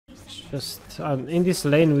Just in this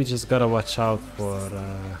lane, we just gotta watch out for,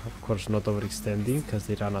 of course, not overextending because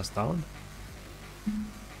they run us down.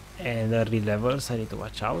 And early levels, I need to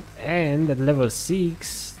watch out. And at level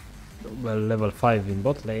 6, well, level 5 in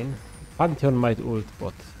bot lane, Pantheon might ult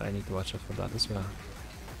bot. I need to watch out for that as well.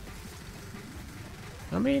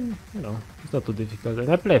 I mean, you know, it's not too difficult.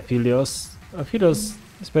 And I play Aphelios. Aphelios,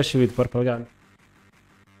 especially with purple gun,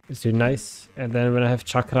 it's really nice. And then when I have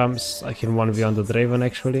chakrams, I can 1v on the Draven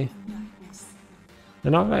actually. You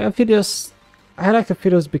know, Aphelios, I like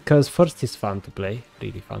Aphelios because first he's fun to play,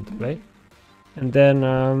 really fun to play. And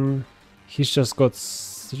then he's just got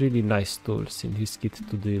really nice tools in his kit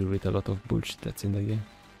to deal with a lot of bullshit that's in the game.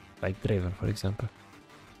 Like Draven, for example.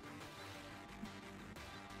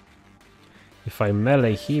 If I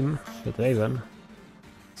melee him, the Draven,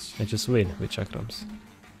 I just win with chakrams.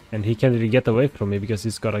 And he can't really get away from me because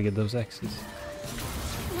he's gotta get those axes.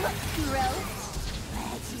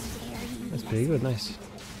 That's pretty good, nice.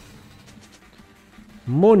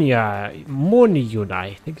 Moniunai,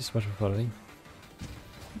 thank you so much for following.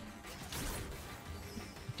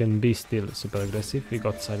 Can be still super aggressive. We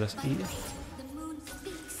got Silas E.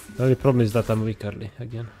 The only problem is that I'm weak early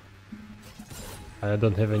again. I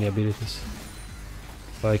don't have any abilities.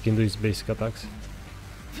 All I can do is basic attacks.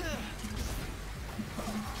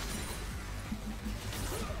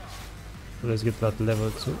 Let's get that level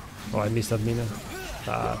 2. Oh, I missed that minion.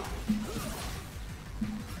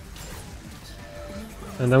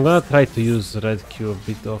 And I'm gonna try to use red Q a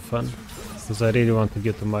bit often because I really want to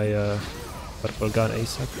get to my purple gun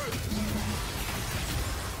ASAP.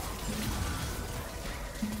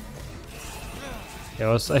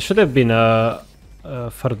 Yeah, I should have been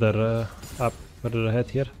further up, further ahead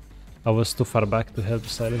here. I was too far back to help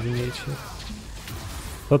silent engage here.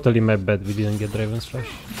 Totally my bad we didn't get Draven's Flash.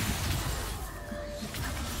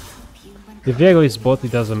 If Viego is bot,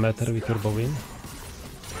 it doesn't matter, we turbo win.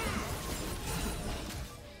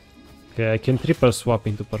 Okay, I can triple swap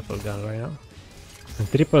into purple gun right now. And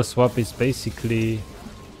triple swap is basically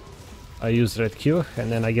I use red Q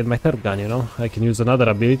and then I get my third gun, you know? I can use another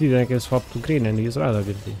ability, then I can swap to green and use another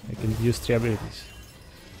ability. I can use 3 abilities.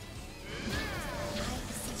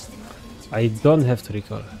 I don't have to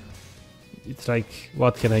recall. It's like,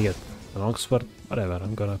 what can I get? An Oxford? Whatever,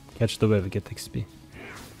 I'm gonna catch the wave, get XP.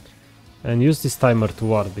 And use this timer to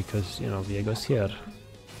ward because, you know, Viego's here.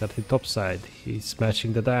 At the top side, he's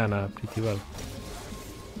matching the Diana pretty well.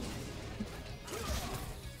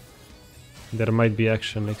 There might be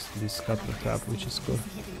action next to this Scuttle Crab, which is cool.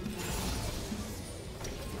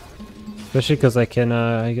 Especially because I can,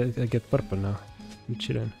 I get purple now. I'm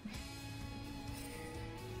chilling.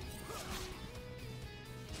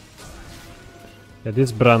 Yeah,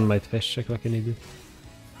 this Brand might fast check like an idiot.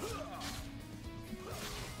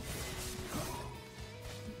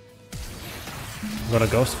 Got a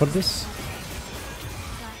ghost for this?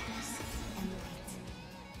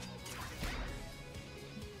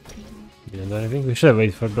 Didn't do anything. We should have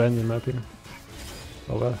waited for Brand in my opinion.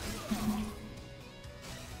 Oh well.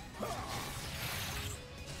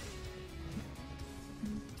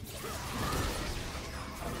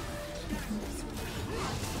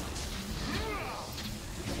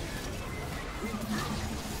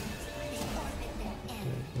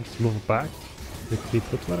 Let's move back with the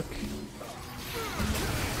footwork.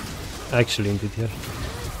 I actually inted here.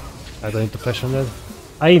 I don't need to flash on that.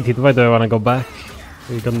 I inted, why do I wanna go back?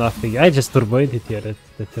 We got nothing. I just turbo inted here,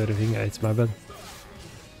 that's everything. It's my bad.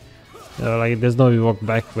 Like there's no walk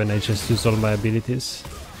back when I just use all my abilities.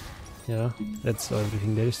 You know, that's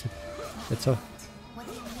everything there is. That's all.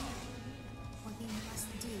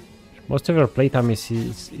 Most of your playtime is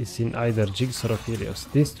in either Jinx or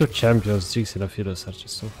Aphelios. These two champions, Jinx and Aphelios, are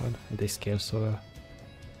just so fun. And they scale so well.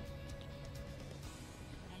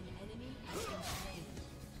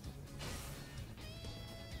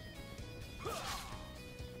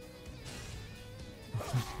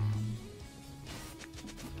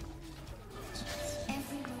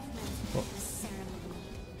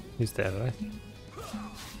 He's there, right?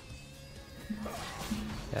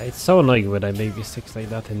 Yeah, it's so annoying when I make mistakes like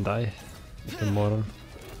that and die. Like a moron.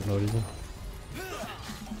 For no reason.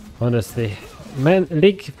 Honestly. Man,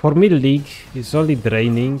 League, for me League is only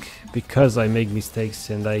draining because I make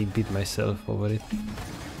mistakes and I beat myself over it.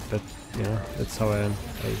 But, you know, that's how I am.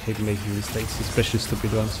 I hate making mistakes, especially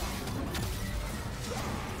stupid ones.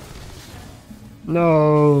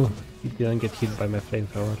 No! He didn't get hit by my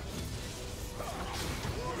flamethrower.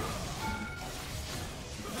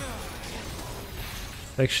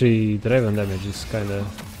 Actually, Draven damage is kinda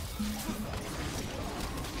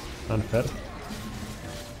unfair.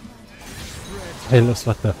 I lost,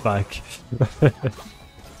 what the fuck.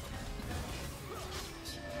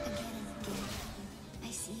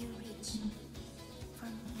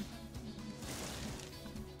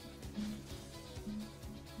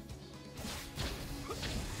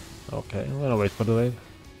 Okay, I'm gonna wait for the wave.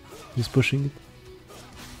 He's pushing it.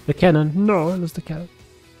 The cannon! No, I lost the cannon.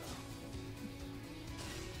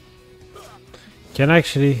 Can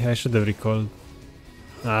actually, I should have recalled.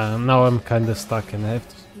 Now I'm kinda stuck and I have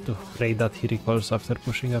to pray that he recalls after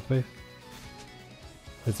pushing up wave.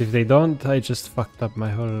 Because if they don't, I just fucked up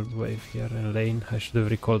my whole wave here in lane. I should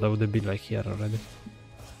have recalled, I would have been like here already.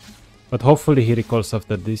 But hopefully he recalls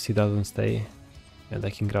after this, he doesn't stay. And I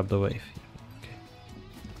can grab the wave. Okay.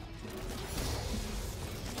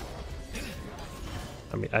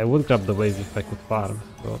 I mean, I would grab the wave if I could farm,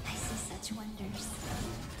 but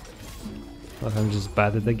I'm just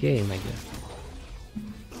bad at the game, I guess.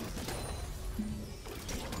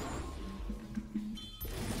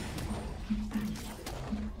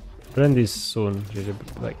 Brandy's soon,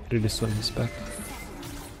 really soon he's back.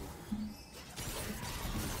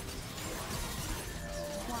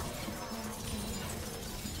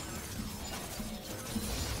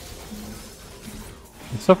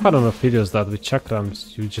 It's so fun on the videos that with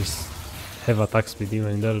chakrams you just have attack speed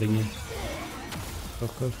even in the early game. So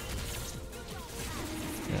cool.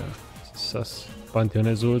 Yeah, sus. Pantheon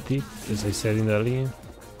has ulti, as I said in the early game.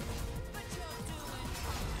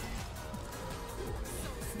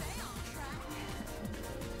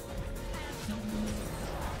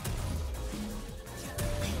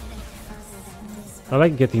 I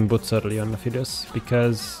like getting boots early on the videos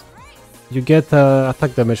because you get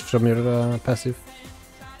attack damage from your passive.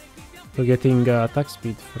 You're getting attack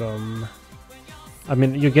speed from... I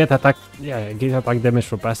mean, you get attack... Yeah, you get attack damage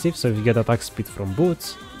from passive, so if you get attack speed from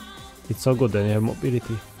boots, it's so good. Then you have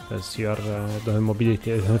mobility, because you are don't have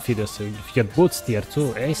mobility in videos. So if you get boots tier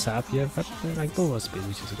 2 ASAP, you have like power speed,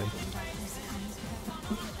 which is great.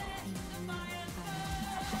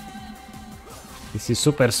 This is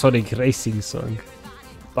supersonic racing song.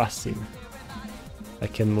 Passive. I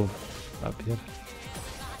can move up here.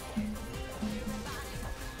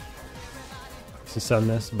 This is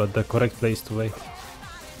sadness, but the correct place to wait.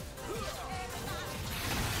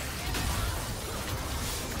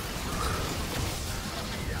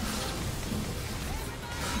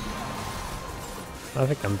 I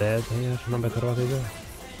think I'm dead here, no matter what I do.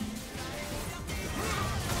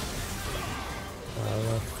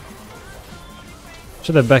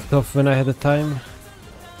 Should have backed off when I had the time,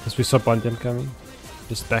 because we saw Pantheon coming.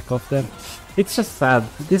 Just back off there. It's just sad.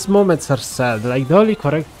 These moments are sad. Like, the only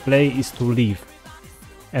correct play is to leave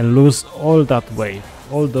and lose all that wave,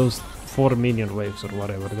 all those 4 minion waves or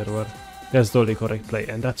whatever there were. That's the only correct play,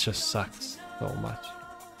 and that just sucks so much.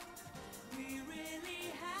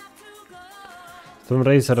 Tomb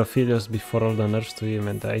Raider Aphelios before all the nerfs to him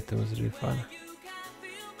and the item was really fun.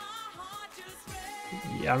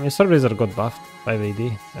 Yeah, I mean, Tomb Raider got buffed by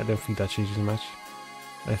AD. I don't think that changes much.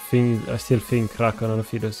 I still think Kraken on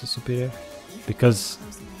Aphelios is superior, because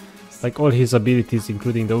like all his abilities,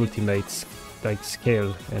 including the ultimates, like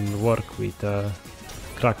scale and work with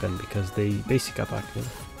Kraken, because they basic attack. You know?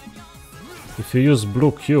 If you use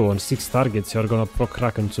blue Q on 6 targets, you're gonna proc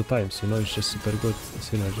Kraken 2 times. You know, it's just super good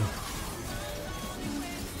synergy.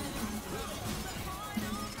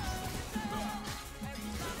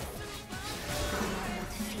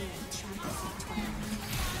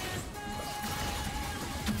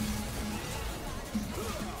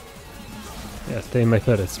 Yeah, stay in my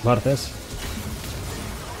turret, smartass.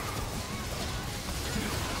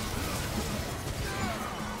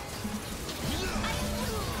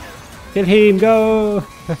 Kill him, go!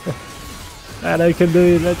 And I can do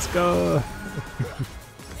it, let's go!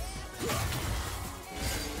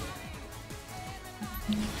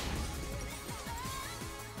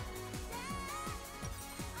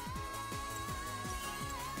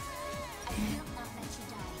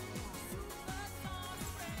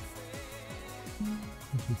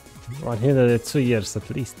 One hit at 2 years at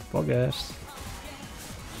least, poggers.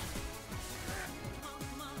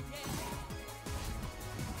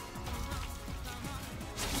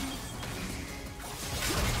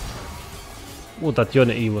 Oh, that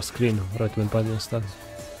NVIDIA was clean right when Pantheon started.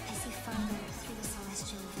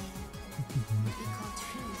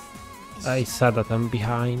 I said that I'm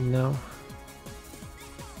behind now.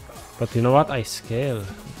 But you know what? I scale.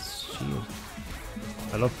 It's shield.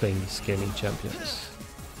 I love playing scaling champions.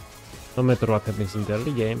 No matter what happens in the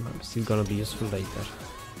early game, I'm still gonna be useful later.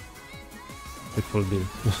 With full build.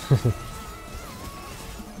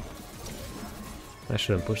 I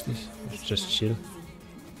shouldn't push this. Just chill.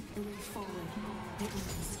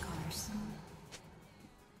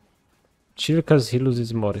 Chill because he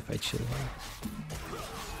loses more if I chill.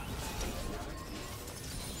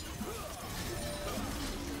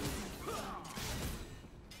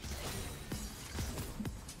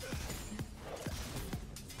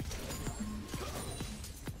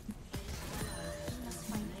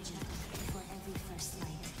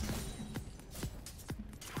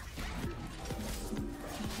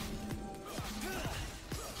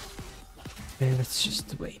 Okay, let's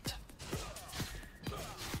just wait.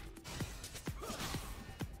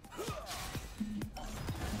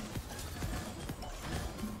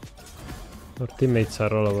 Our teammates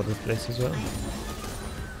are all over the place as well.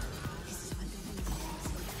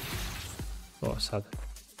 Oh, sad.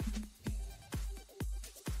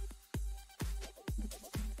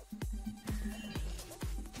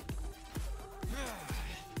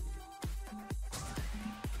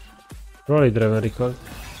 Probably Draven recall.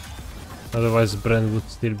 Otherwise Brand would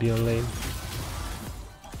still be on lane.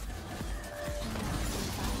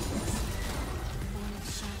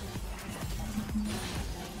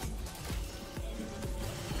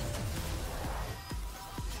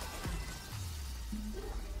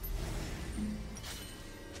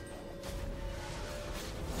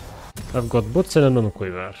 I've got boots and a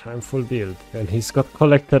non-quiver. I'm full build. And he's got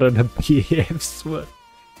collector and a PF sword.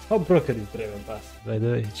 How broken is Draven Pass, by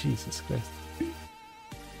the way? Jesus Christ.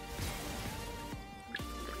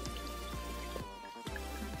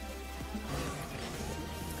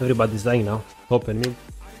 Everybody's dying now. Top and mid.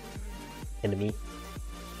 Enemy.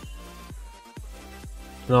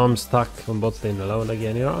 Now I'm stuck on bot lane alone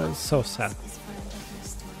again. You know, it's so sad.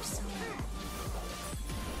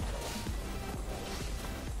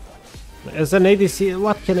 As an ADC,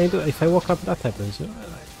 what can I do if I walk up that happens?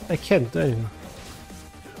 I can't do anything.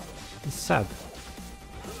 It's sad.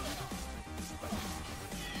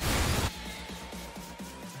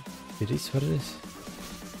 It is what it is.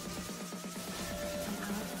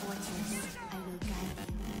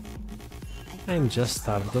 I'm just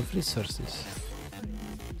starved of resources.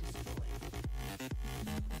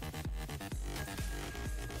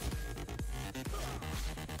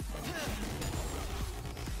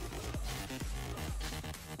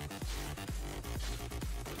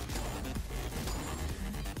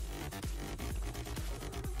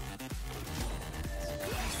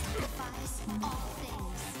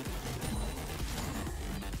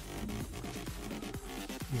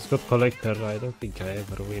 He's got collector. I don't think I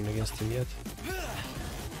ever win against him yet.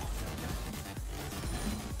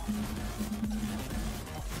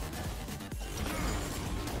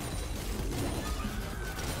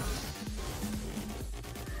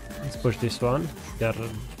 Let's push this one. They're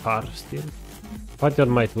far still. Pantheon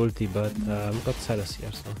might ulti, but I've got Silas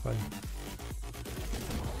here, so I'm fine.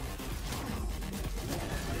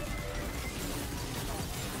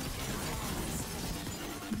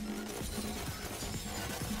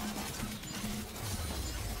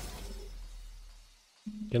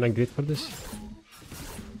 Can I grid for this?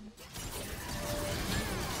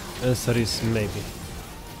 Answer is maybe.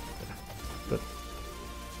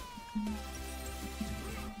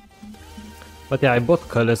 But yeah, I bought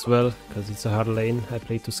Cull as well, because it's a hard lane. I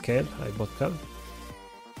play to scale, I bought Cull.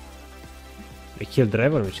 I killed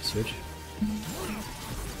Draven, which is huge.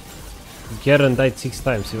 Garen died 6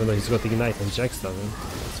 times, even though he's got Ignite and Jax doesn't.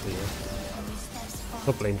 That's weird.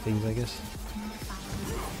 Top lane things, I guess.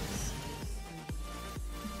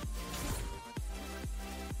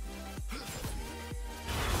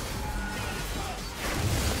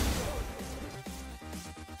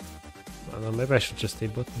 I don't know, maybe I should just stay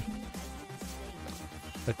bottom.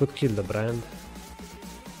 I could kill the brand.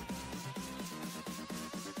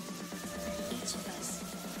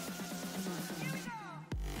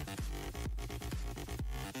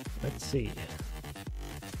 Let's see.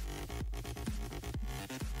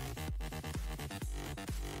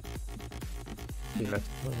 He left.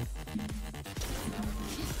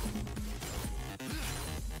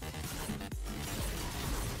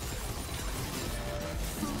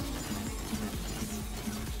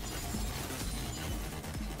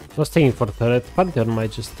 I was thinking for turret. Pantheon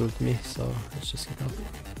might just ult me, so let's just get out.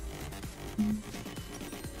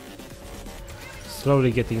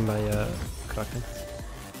 Slowly getting my Kraken.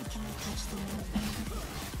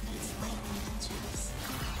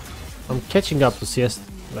 I'm catching up to CS,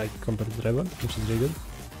 like compared to Dragon, which is really good.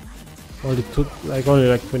 Only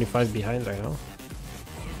like 25 behind right now.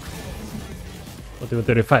 Not even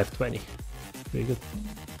 35, 20. Very good.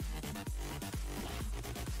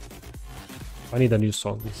 I need a new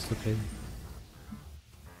song, this is okay.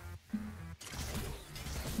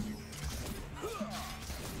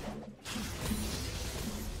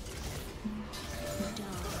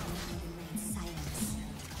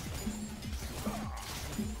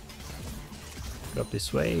 Grab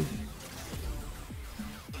this wave.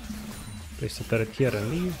 Place the turret here and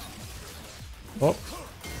leave. Oh!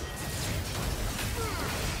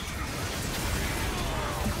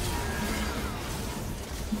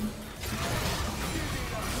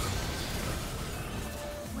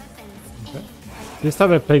 This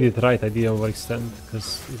time I played it right, I didn't overextend,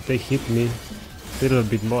 because if they hit me a little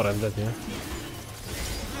bit more, I'm dead, yeah.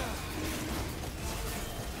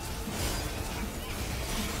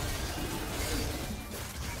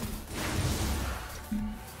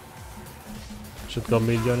 Should go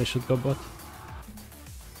mid, Johnny should go bot.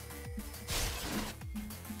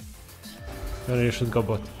 Johnny, you should go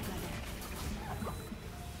bot.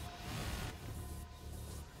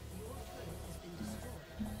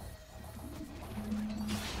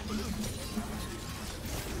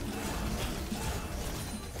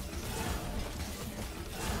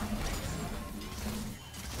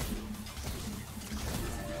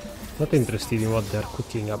 Not interested in what they're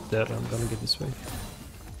cooking up there. I'm gonna get this way.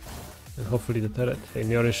 And hopefully the turret. Hey,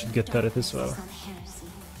 Niori should get turret as well.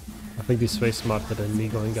 I think this way is smarter than me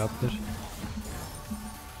going up there.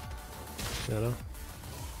 You know?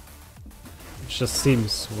 It just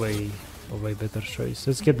seems a way better choice.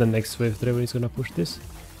 Let's get the next wave. Draven is gonna push this.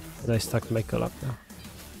 And I stuck Michael up now.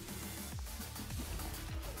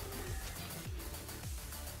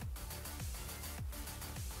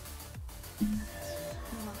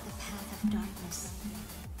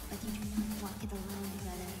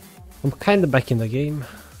 I'm kinda back in the game.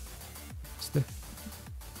 Still.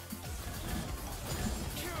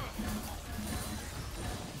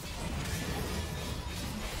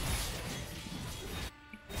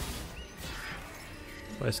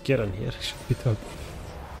 Why is Kieran here? Should be top.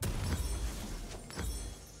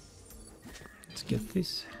 Let's get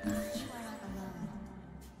this.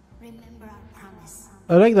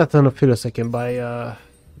 I like that on Ophilus I can buy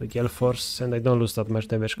the GeForce and I don't lose that much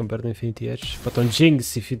damage compared to Infinity Edge. But on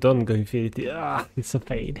Jinx, if you don't go Infinity, it's a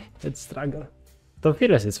pain. It's struggle. On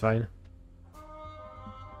Ophilus it's fine.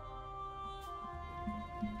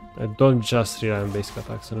 I don't just rely on basic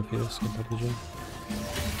attacks on Ophilus compared to Jinx.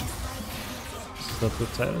 This is not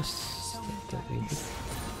good Cyrus.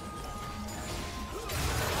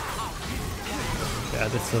 Yeah,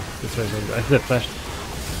 that's right. I did flash.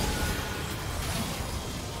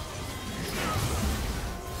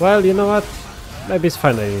 Well, you know what? Maybe it's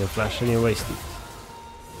fine I need a flash and you waste it.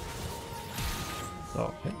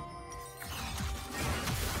 Oh, okay.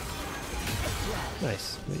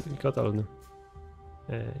 Nice. We got all of them.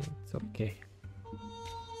 It's okay.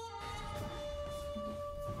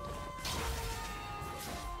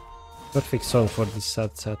 Perfect song for this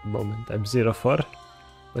sad moment. I'm 0-4.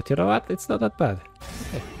 But you know what? It's not that bad.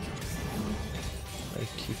 Okay.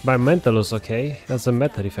 Like, if my mental is okay, doesn't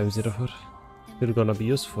matter if I'm 0-4. Still gonna be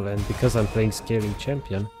useful, and because I'm playing scaling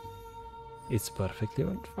champion, it's perfectly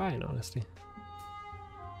fine, honestly.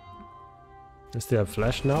 I still have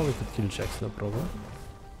flash now, we could kill Jax, no problem.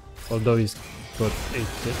 Although he's got 8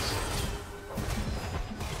 kills.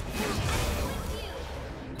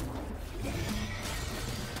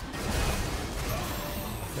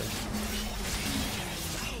 Okay.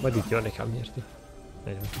 Why did Yone come here too?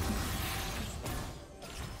 Anyway.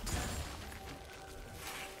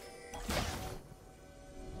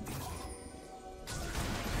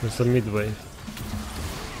 There's a mid wave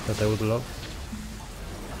that I would love.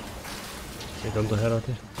 I don't do her out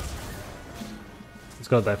here. It's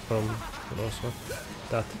gonna die from also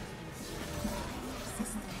that.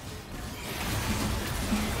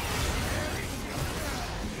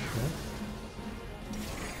 Yeah.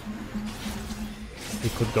 We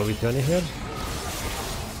could go with Yone here.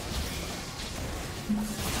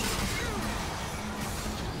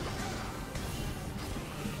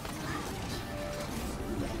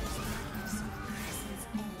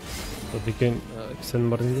 But we can extend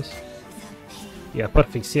more than this. Yeah,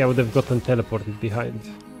 perfect. See, I would have gotten teleported behind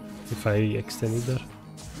if I extended there.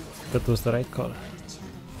 That was the right call.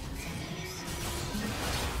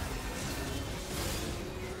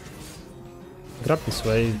 Grab this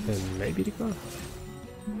wave and maybe recall.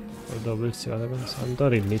 Although we'll see what happens. I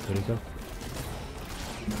don't really need to recall.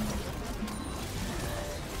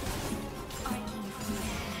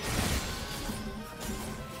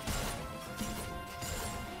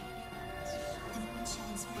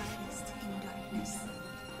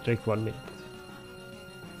 Take 1 minute.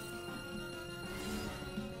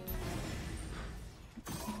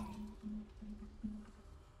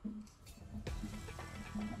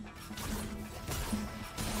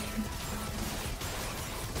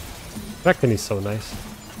 Redragon is so nice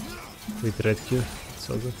with red Q, it's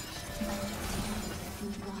so good.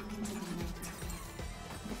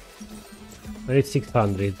 I need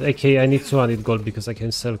 600. Okay, I need 200 gold because I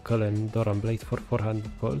can sell Cull and Doran Blade for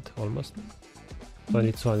 400 gold almost. So I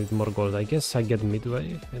need 200 more gold. I guess I get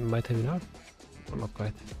midway and might have enough. Or not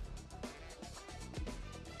quite.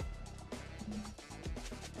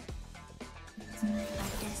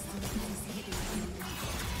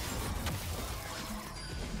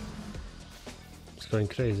 It's going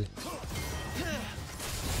crazy.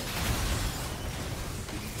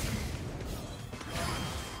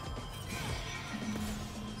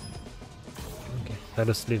 Okay, let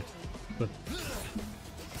us leave. Good.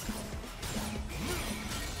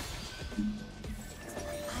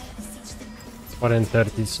 1 and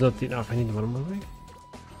 30 is not enough. I need one more wave.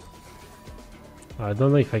 I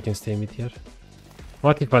don't know if I can stay mid here.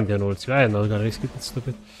 What if Pantheon ults? I am not gonna risk it, it's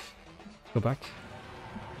stupid. Go back.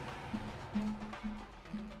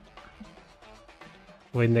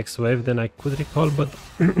 Wait next wave, then I could recall, but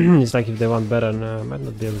it's like if they want Baron, I might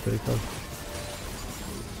not be able to recall.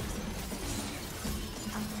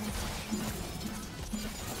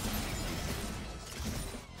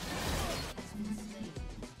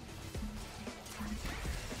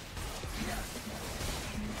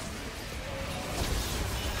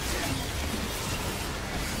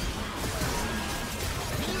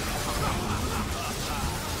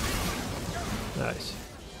 Nice.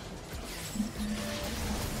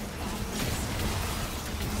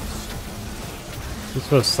 This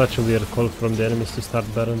was such a weird call from the enemies to start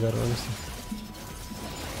Baron there, honestly.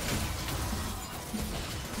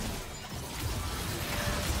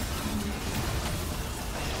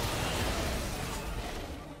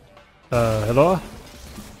 Hello?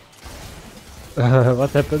 What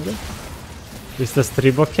happened there? Is the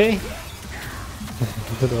stream okay? I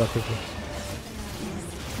don't know what happened.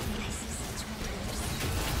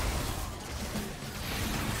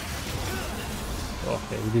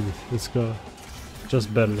 Okay, we did it. Let's go.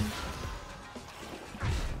 Just barely.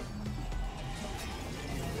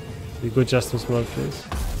 We go just a small place.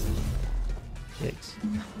 Thanks.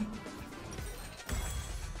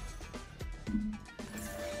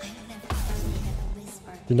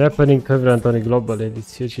 The happening covenant on a global and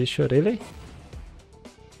it's huge issue, really?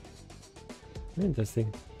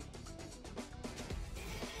 Interesting.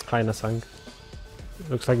 Hainasang.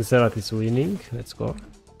 Looks like Zerat is winning. Let's go.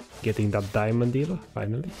 Getting that diamond deal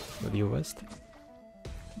finally for the US.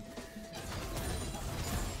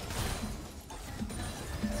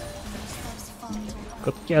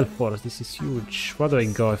 Got GeForce, this is huge. Where do I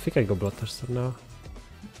go? I think I go Bloodthirster now.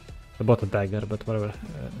 I bought a dagger, but whatever.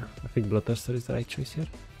 I think Bloodthirster is the right choice here.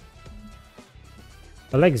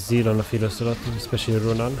 I like Zeal on Aphilos a lot, especially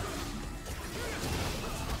Runan.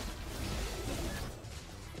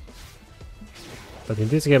 But in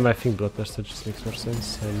this game I think Bloodthirster just makes more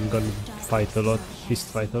sense. I'm gonna fight a lot, fist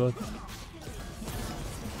fight a lot.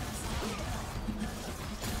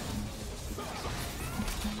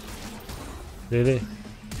 Really?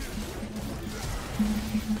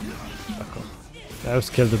 Fuck off. I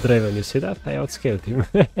outscaled the Draven, you see that? I outscaled him.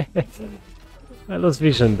 I lost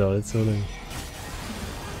vision though, it's so annoying.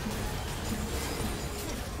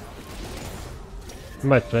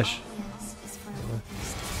 Might flash.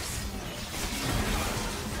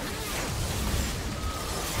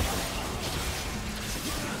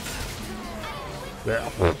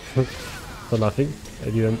 For nothing, I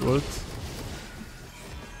didn't ult.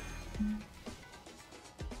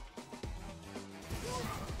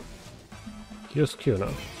 Use Q now.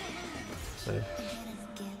 Okay.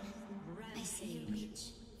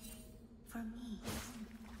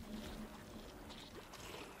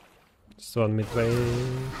 Just one midway.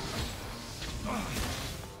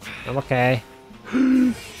 I'm okay.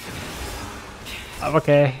 I'm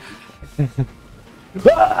okay.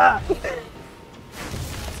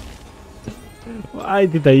 Why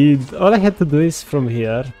did I eat? All I had to do is from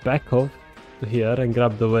here, back off to here and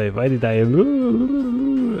grab the wave. Why did I?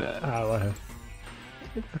 Ah, whatever.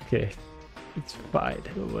 Okay, it's fine,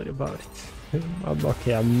 don't worry about it. I'm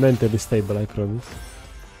okay, I'm mentally stable, I promise.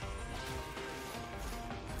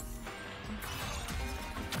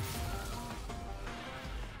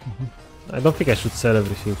 I don't think I should sell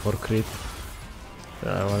everything for crit.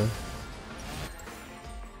 Well.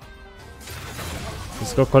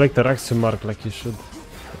 Let's go collect the Raxu mark like you should.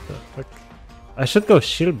 What the fuck? I should go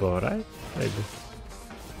Shilbo, right? Maybe.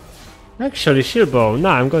 Actually, Shilbo.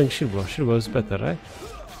 Nah, I'm going Shilbo. Shilbo is better, right?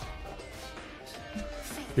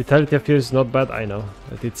 Vitality of Fear is not bad, I know.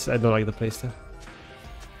 But it's I don't like the playstyle.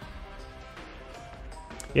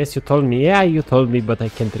 Yes, you told me. Yeah, you told me, but I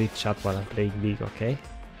can't read chat while I'm playing League, okay?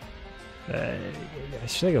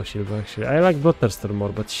 Should I go Shilbo actually? I like Bloodthirster more,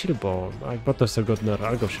 but Shilbo. Like Bloodthirster got nerfed.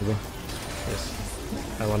 I'll go Shilbo. Yes.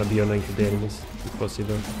 I wanna be annoying to the enemies if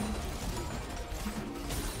possible.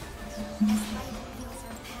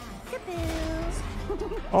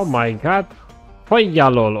 Oh my god.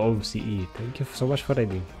 Poyalol OCE. Thank you so much for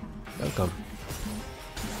raiding. Welcome.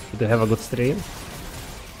 Did you have a good stream?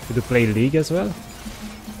 Did you play League as well?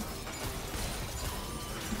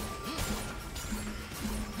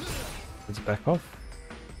 Let's back off.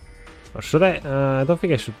 Or should I? I don't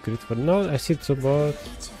think I should crit for no. I see it's about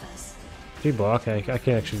 3 ball. Okay, I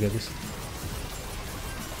can actually get this.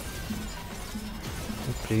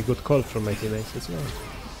 A pretty good call from my teammates as well.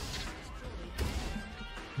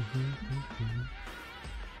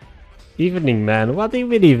 Evening, man. What do you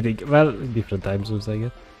mean evening? Well, different time zones, I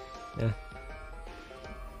guess. Yeah.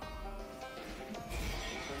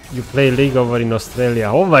 You play League over in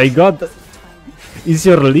Australia. Oh my god! Is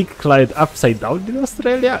your League client upside down in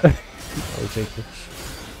Australia? I'll check it.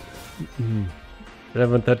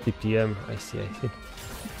 11:30 PM. I see, I see.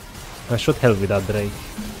 I should help with that Drake.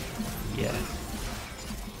 Yeah.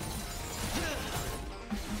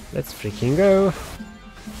 Let's freaking go.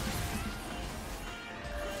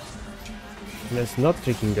 Let's not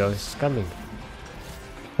freaking go, it's coming.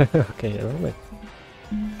 Okay, wait.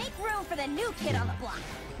 Make room for the new kid on the block.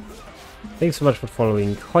 Thanks so much for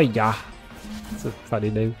following. Hoya! It's a funny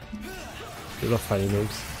name. I love funny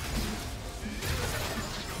names.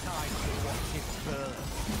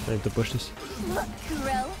 I need to push this. Look,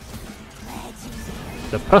 Kuro.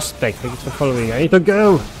 The prospect, thanks for following. I need to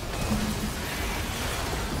go!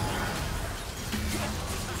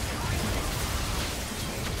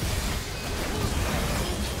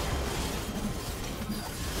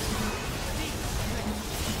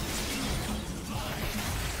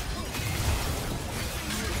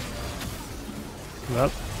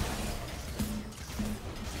 Well.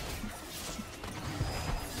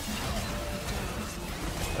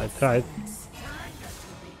 I tried.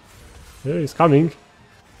 Yeah, he's coming.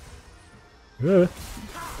 Yeah.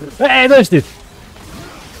 Hey, I dodged it!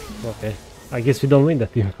 Okay, I guess we don't win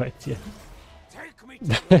that team fight yet.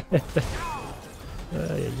 Yeah.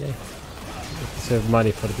 Let's save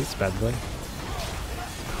money for this bad boy. I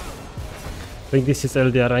think this is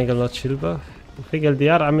LDR angle, not shield buff. I think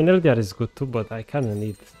LDR, I mean LDR is good too, but I kinda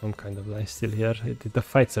need some kind of lifesteal here. The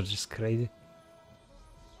fights are just crazy.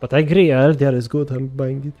 But I agree, LDR is good, I'm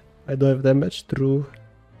buying it. I don't have damage, true.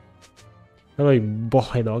 Hello,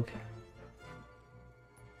 boy dog.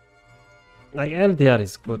 Like LDR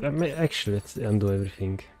is good. I mean, actually, let's undo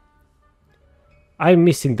everything. I'm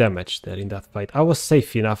missing damage there in that fight. I was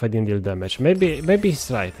safe enough, I didn't deal damage. Maybe he's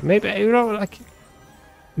right. Maybe, you know, like...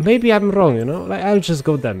 Maybe I'm wrong, you know? Like, I'll just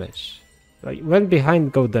go damage. Like, when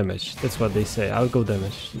behind, go damage. That's what they say. I'll go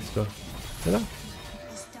damage. Let's go. You know?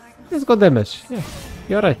 Let's go damage. Yeah,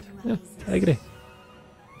 you're right. Yeah, I agree.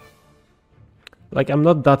 Like, I'm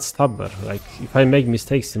not that stubborn. Like, if I make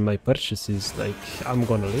mistakes in my purchases, like, I'm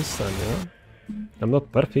gonna listen, you know? I'm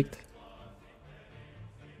not perfect.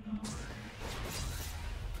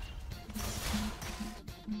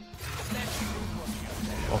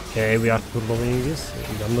 Okay, we are turboing this.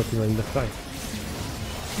 I'm not even in the fight.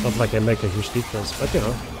 Not like I make a huge difference, but you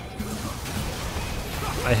know.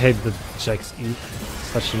 I hate the Jack's E.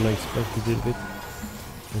 Such a nice play to deal with.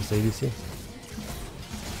 As ADC.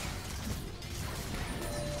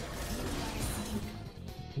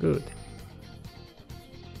 Good.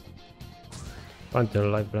 Panther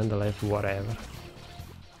alive, Brand alive, whatever.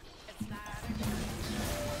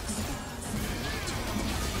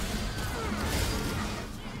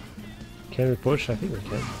 Can we push? I think we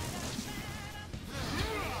can.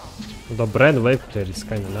 The Brand wave clear is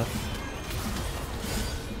kinda not.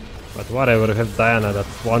 But whatever, we have Diana that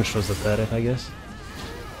one-shots the turret, I guess.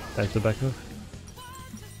 Time to back off.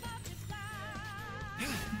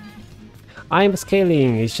 I'm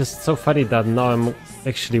scaling, it's just so funny that now I'm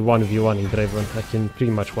actually 1v1 in Draven. I can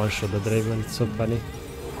pretty much one-shot the Draven, it's so funny.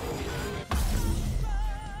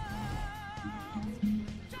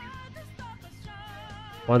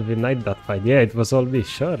 One v night that fight, yeah, it was all me,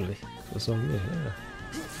 surely. It was all me, yeah.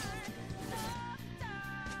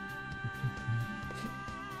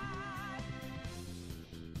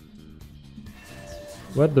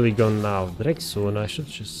 Where do we go now? Drake soon, I should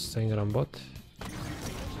just hang around bot.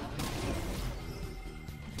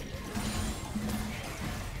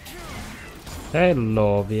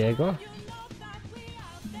 Hello, Viego.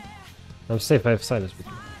 I'm safe, I have silence with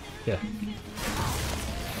you. Yeah.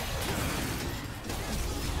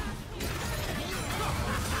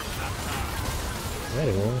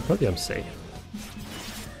 Very well, I told you I'm safe.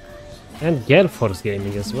 And GeForce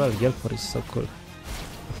gaming as well, GeForce is so cool.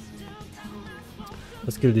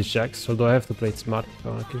 Let's kill these Jacks, although I have to play it smart if I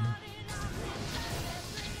wanna kill him.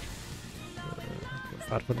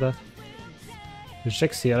 Far for that. The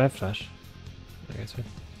Jacks here, I have flash. I guess fine.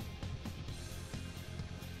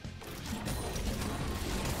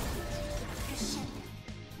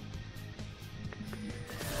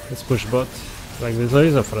 Let's push bot. Like, there's no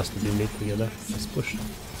reason for us to be mid together. Let's push.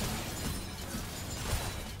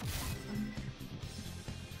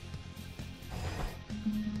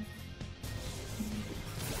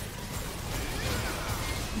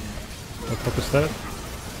 I'll focus that.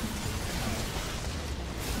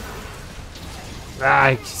 Ah,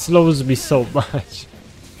 it slows me so much.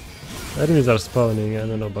 Enemies are spawning, I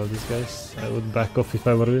don't know about these guys. I would back off if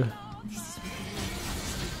I were you.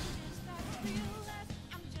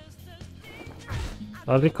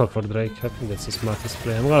 I'll recall for Drake. I think that's the smartest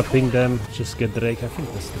play. I'm gonna ping them, just get Drake. I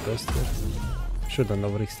think that's the best here. Shouldn't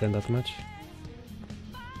overextend that much.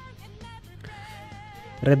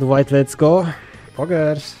 Red, white, let's go.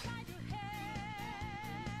 Poggers.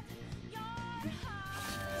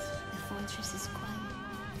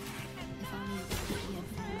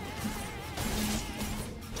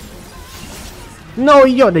 No,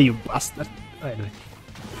 Yoda, you bastard! Anyway.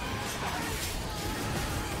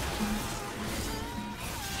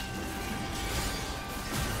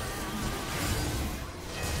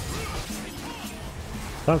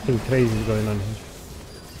 Something crazy is going on here.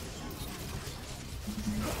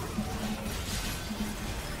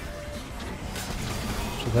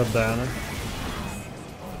 Should have Diana.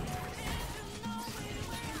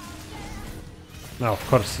 Now, of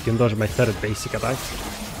course, you can dodge my third basic attack.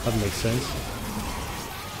 That makes sense.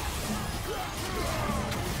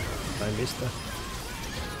 I missed that.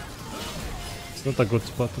 It's not a good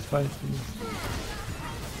spot to fight.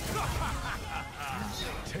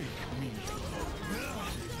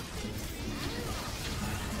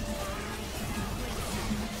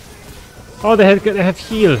 Oh, they have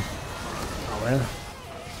heal. Oh well.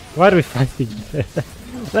 Why are we fighting?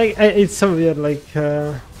 Like, it's so weird. Like,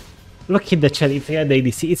 look in the chat if they had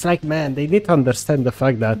ADC. It's like, man, they need to understand the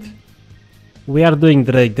fact that we are doing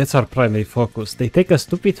Drake. That's our primary focus. They take a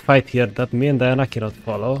stupid fight here that me and Diana cannot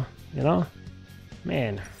follow. You know,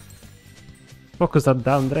 man. Focus that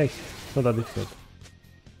down, Drake. Not that difficult.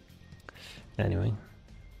 Anyway.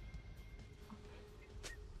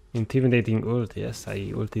 Intimidating ult, yes,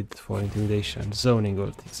 I ulted for intimidation. Zoning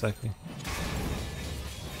ult, exactly.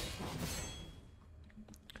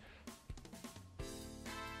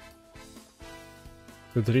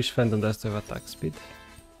 Good Rich Phantom does have attack speed.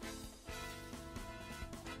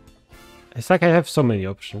 It's like I have so many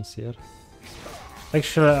options here.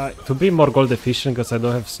 Actually, to be more gold efficient, because I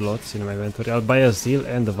don't have slots in my inventory, I'll buy a Zeal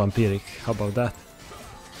and a Vampiric. How about that?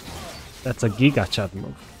 That's a giga chat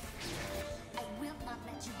move.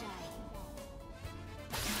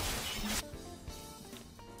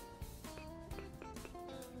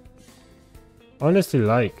 Honestly,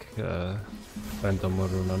 like Phantom or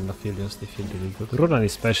Runan Aphelios, they feel really good. Runan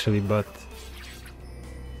especially, but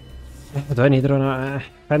do I need Runan?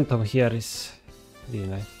 Phantom here is really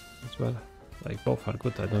nice as well. Like, both are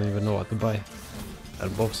good. I don't even know what to buy. They're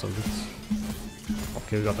both so good.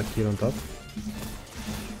 Okay, we got a kill on top.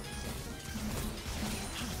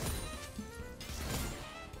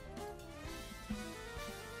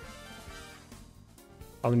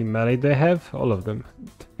 How many melee do I have? All of them.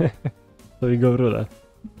 So we go through that.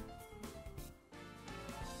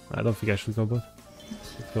 I don't think I should go bot.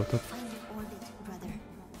 Let's go top.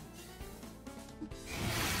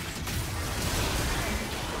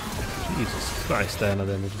 Jesus Christ, Diana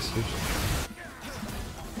damage is huge.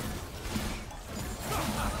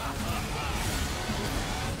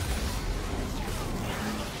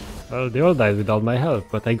 Well, they all died without my help,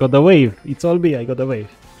 but I got the wave. It's all me, I got the wave.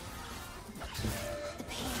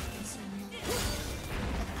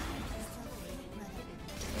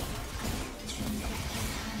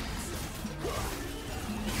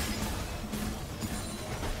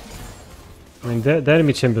 I mean, the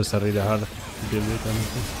enemy chambers are really hard to deal with,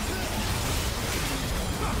 honestly.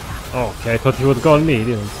 Oh, okay, I thought he would go on me, he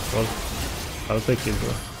didn't. Well, I'll take it, bro.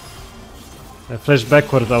 I flashed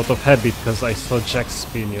backward out of habit because I saw Jack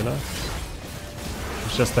spin, you know?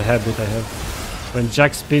 It's just a habit I have. When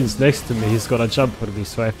Jack spins next to me, he's gonna jump for me,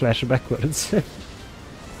 so I flash backwards.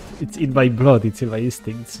 It's in my blood, it's in my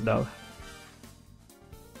instincts now.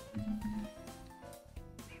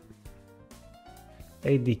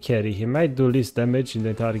 AD carry, he might do least damage in the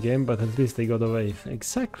entire game, but at least they got a wave.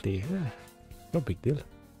 Exactly, yeah. No big deal.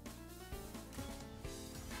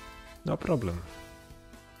 No problem.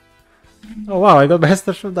 Oh wow, I got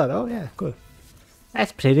master from that. Oh yeah, cool.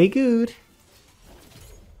 That's pretty good.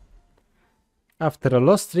 After a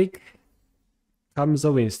loss streak comes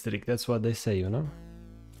a win streak, that's what they say, you know?